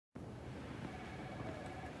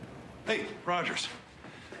Hey, Rogers.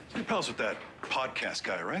 You're pals with that podcast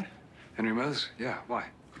guy, right? Henry Mills? Yeah, why?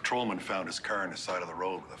 Patrolman found his car on the side of the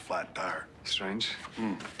road with a flat tire. Strange.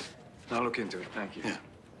 I'll look into it, thank you. Yeah.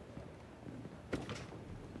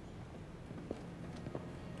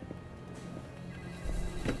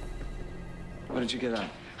 What did you get at?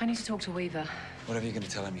 I need to talk to Weaver. Whatever you're going to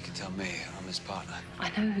tell him, you can tell me. I'm his partner. I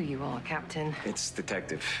know who you are, Captain. It's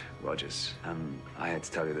Detective Rogers. I had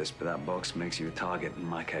to tell you this, but that box makes you a target in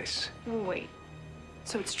my case. Wait,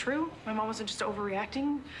 so it's true? My mom wasn't just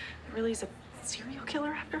overreacting? There really is a serial killer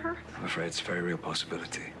after her? I'm afraid it's a very real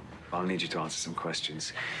possibility. I'll need you to answer some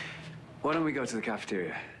questions. Why don't we go to the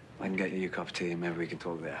cafeteria? I can get you a cup of tea and maybe we can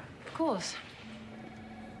talk there. Of course.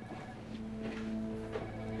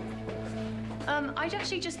 I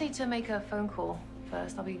actually just need to make a phone call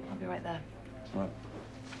first. I'll be right there. All right.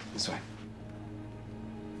 This way.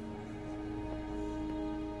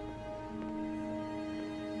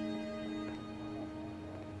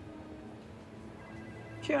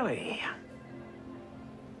 Kelly,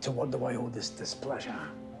 to what do I owe this displeasure?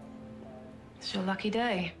 It's your lucky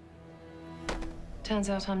day. Turns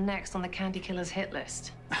out I'm next on the Candy Killer's hit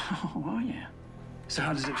list. Oh, are you? So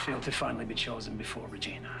how does it feel to finally be chosen before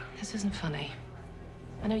Regina? This isn't funny.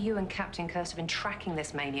 I know you and Captain Kirst have been tracking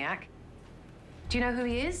this maniac. Do you know who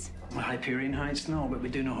he is? Well, Hyperion Heights, no, but we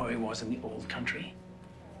do know how he was in the old country.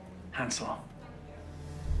 Hansel.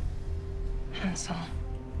 Hansel.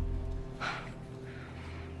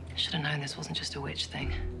 Should have known this wasn't just a witch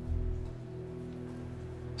thing.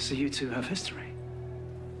 So you two have history?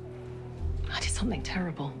 I did something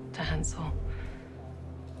terrible to Hansel.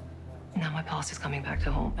 Now my past is coming back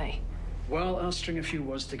to haunt me. Well, I'll string a few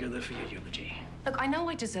words together for your eulogy. Look, I know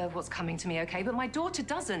I deserve what's coming to me, okay? But my daughter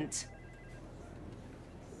doesn't.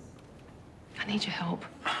 I need your help.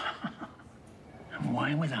 And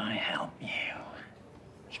why would I help you?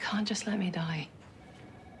 You can't just let me die.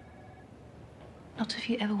 Not if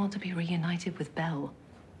you ever want to be reunited with Belle.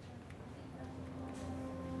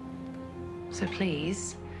 So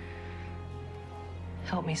please,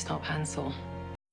 help me stop Hansel.